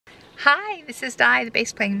Hi, this is Di, the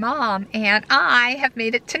bass playing mom, and I have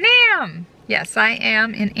made it to NAMM. Yes, I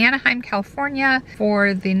am in Anaheim, California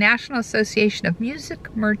for the National Association of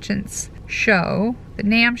Music Merchants show, the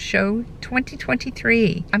NAMM show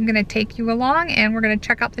 2023. I'm gonna take you along and we're gonna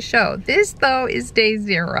check out the show. This though is day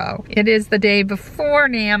 0. It is the day before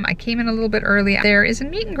NAMM. I came in a little bit early. There is a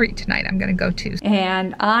meet and greet tonight I'm gonna go to.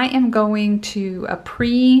 And I am going to a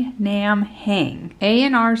pre-NAMM hang.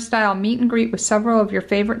 A&R style meet and greet with several of your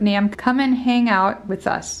favorite NAMM. Come and hang out with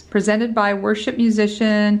us. Presented by Worship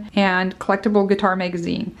Musician and Collectible Guitar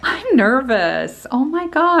Magazine. I'm nervous. Oh my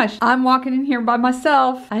gosh. I'm walking in here by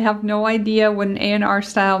myself. I have no idea what an A&R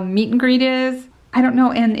style meet and greet is. I don't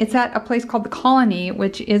know, and it's at a place called The Colony,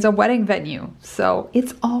 which is a wedding venue. So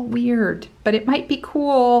it's all weird, but it might be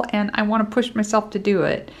cool and I want to push myself to do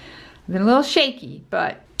it. I've been a little shaky,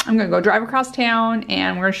 but I'm gonna go drive across town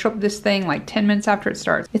and we're gonna show up this thing like 10 minutes after it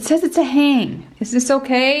starts. It says it's a hang. Is this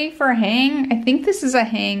okay for a hang? I think this is a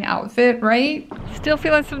hang outfit, right? Still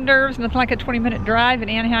feeling some nerves, nothing like a 20-minute drive in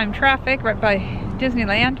Anaheim traffic right by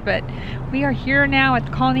Disneyland, but we are here now at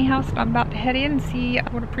the Colony House and I'm about to head in and see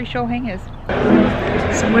what a pre-show hang is.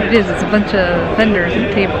 So what it is, it's a bunch of vendors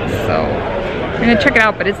and tables, so we're gonna check it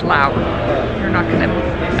out, but it's loud. We're not gonna,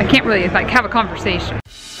 I can't really like have a conversation.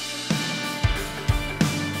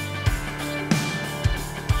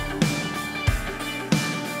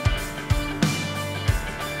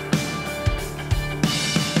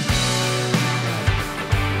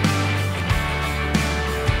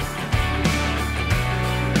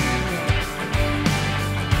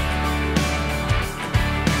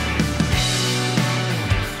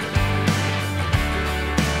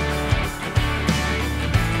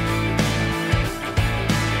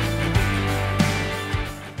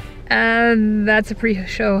 And that's a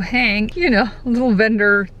pre-show hang, you know, a little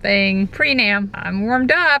vendor thing, pre-NAMM. I'm warmed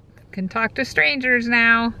up, can talk to strangers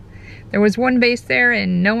now. There was one bass there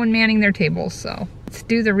and no one manning their tables, so let's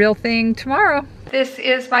do the real thing tomorrow. This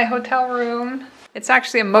is my hotel room. It's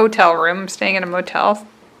actually a motel room. I'm staying in a motel.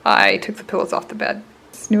 I took the pillows off the bed.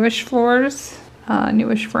 It's newish floors,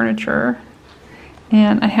 newish furniture,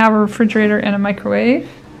 and I have a refrigerator and a microwave.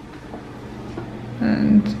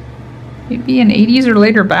 And maybe an 80s or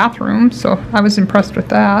later bathroom, so I was impressed with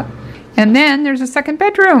that. And then there's a second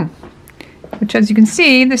bedroom, which as you can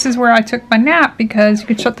see, this is where I took my nap because you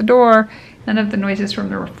could shut the door. None of the noises from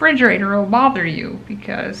the refrigerator will bother you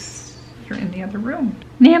because you're in the other room.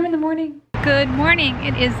 NAMM in the morning. Good morning.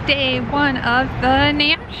 It is day 1 of the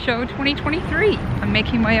NAMM show 2023. I'm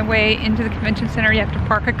making my way into the convention center. You have to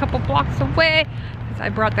park a couple blocks away because I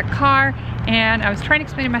brought the car, and I was trying to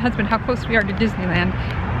explain to my husband how close we are to Disneyland.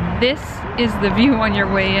 This is the view on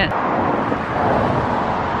your way in.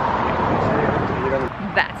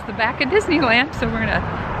 That's the back of Disneyland, so we're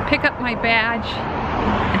gonna pick up my badge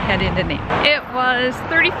and head into NAMM. It was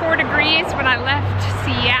 34 degrees when I left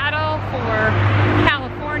Seattle for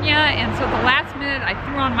California, and so the last minute I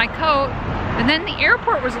threw on my coat, and then the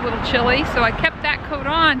airport was a little chilly, so I kept that coat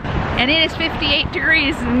on, and it is 58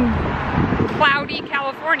 degrees in cloudy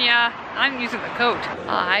California. I'm using the coat.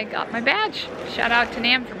 I got my badge. Shout out to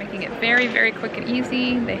NAMM for making it very, very quick and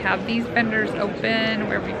easy. They have these vendors open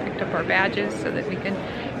where we picked up our badges so that we can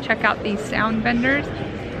check out these sound vendors.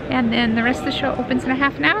 And then the rest of the show opens in a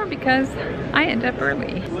half an hour because I end up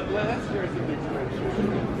early.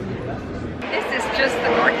 This is just the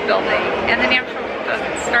North building, and the NAMM show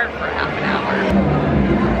doesn't start for half an hour.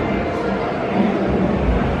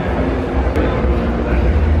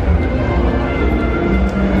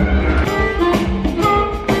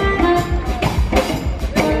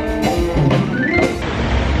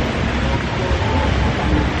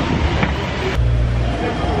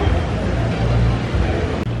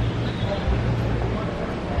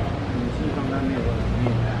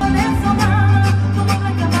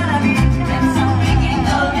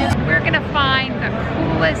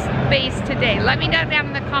 Bass today. Let me know down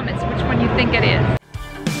in the comments which one you think it is.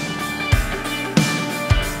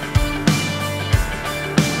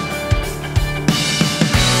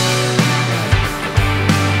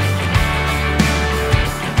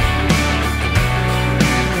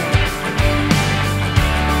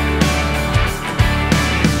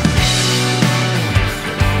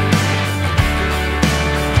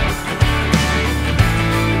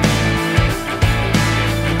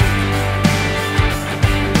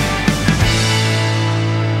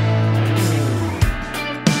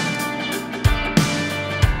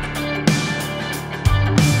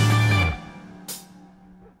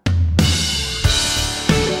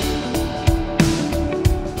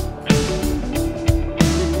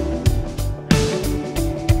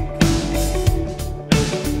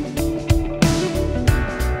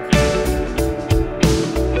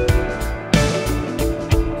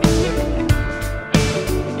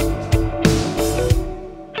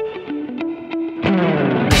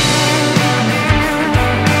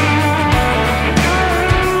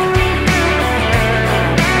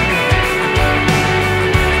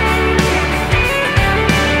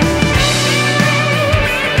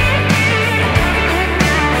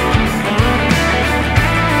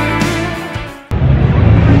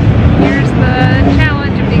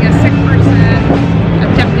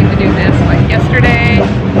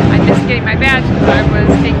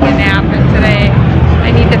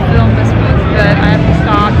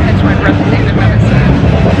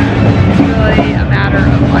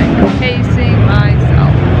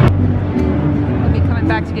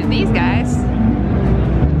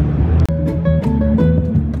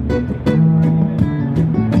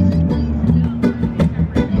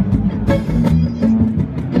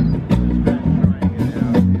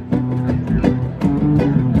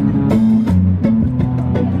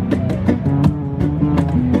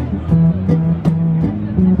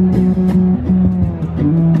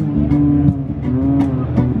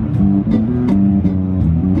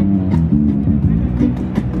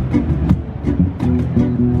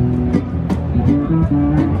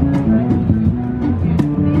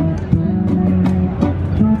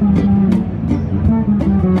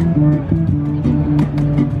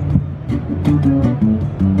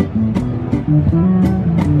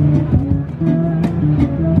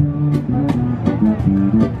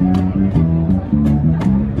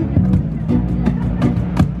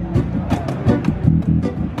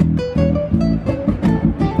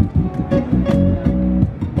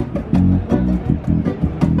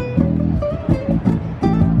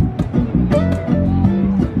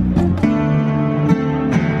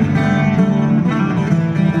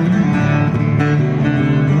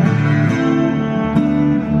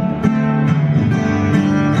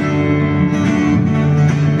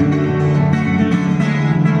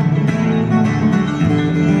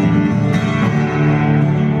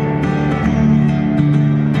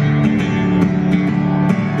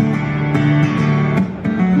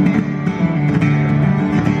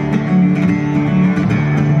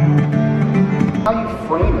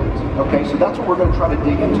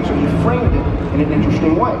 in an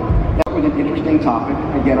interesting way. Now with an interesting topic,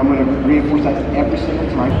 again, I'm going to reinforce that every single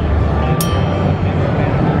time.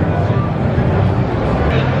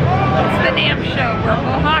 It's the NAMM show where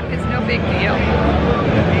Mohawk is no big deal.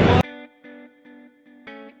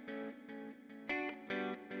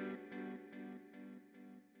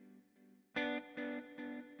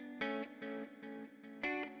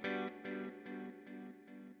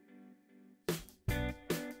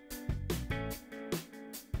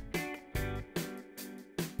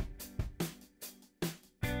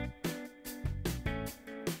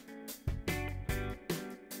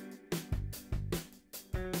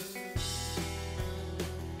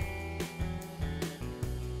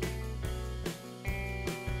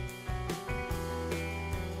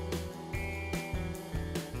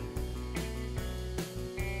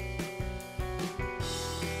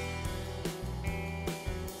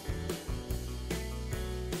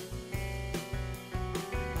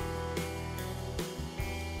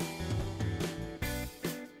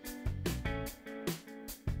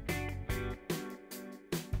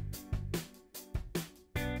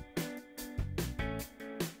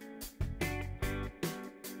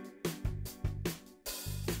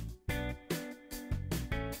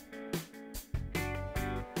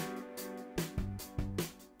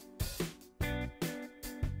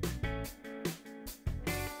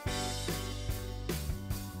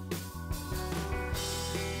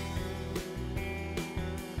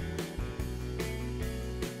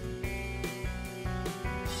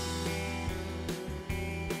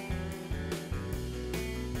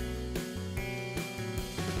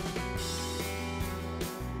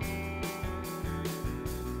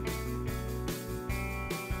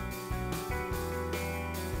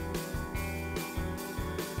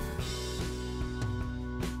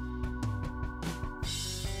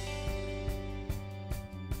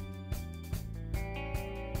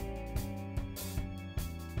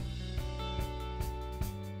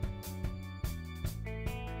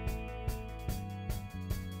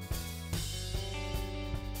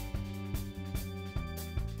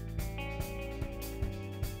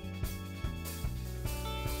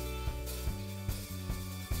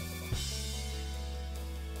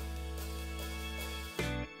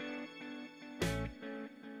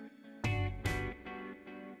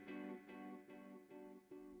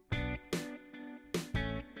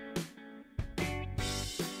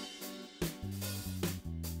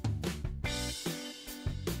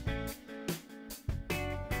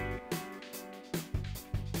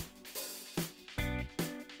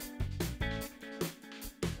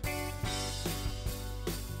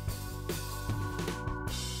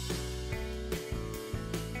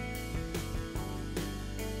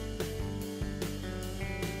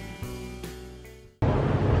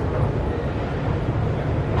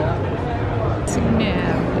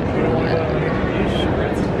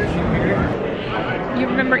 You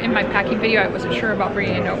remember in my packing video I wasn't sure about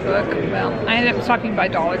bringing a notebook. Well, I ended up stopping by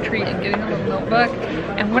Dollar Tree and getting a little notebook,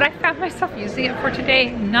 and what I found myself using it for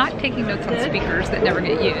today, not taking notes on speakers that never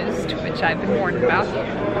get used, which I've been warned about,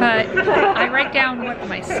 but I write down what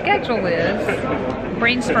my schedule is,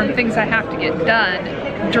 brainstorm things I have to get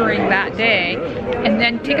done during that day, and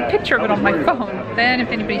then take a picture of it on my phone. Then if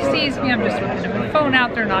anybody sees me, I'm just whipping my phone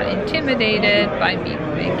out. They're not intimidated by me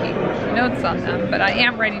making notes on them, but I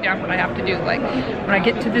am writing down what I have to do. Like when I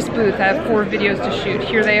get to this booth, I have 4 videos to shoot.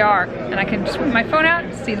 Here they are, and I can just whip my phone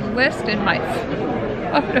out, see the list and my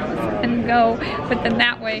photos and go. But then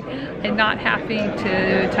that way, I'm not having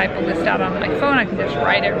to type a list out on my phone. I can just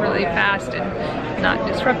write it really fast and not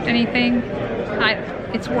disrupt anything.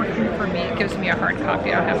 It's working for me. It gives me a hard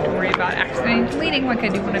copy. I don't have to worry about accidentally deleting like I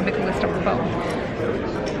do when I make a list on my phone.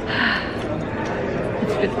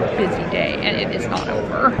 It's been a busy day and it is not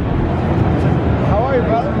over. How are you,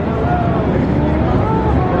 brother?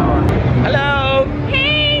 Hello.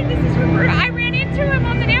 Hey, this is Rupert. I ran into him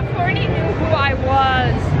on the dance floor and he knew who I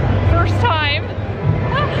was. First time.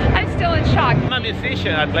 I'm still in shock. I'm a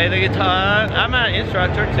musician. I play the guitar. I'm an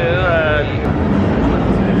instructor too.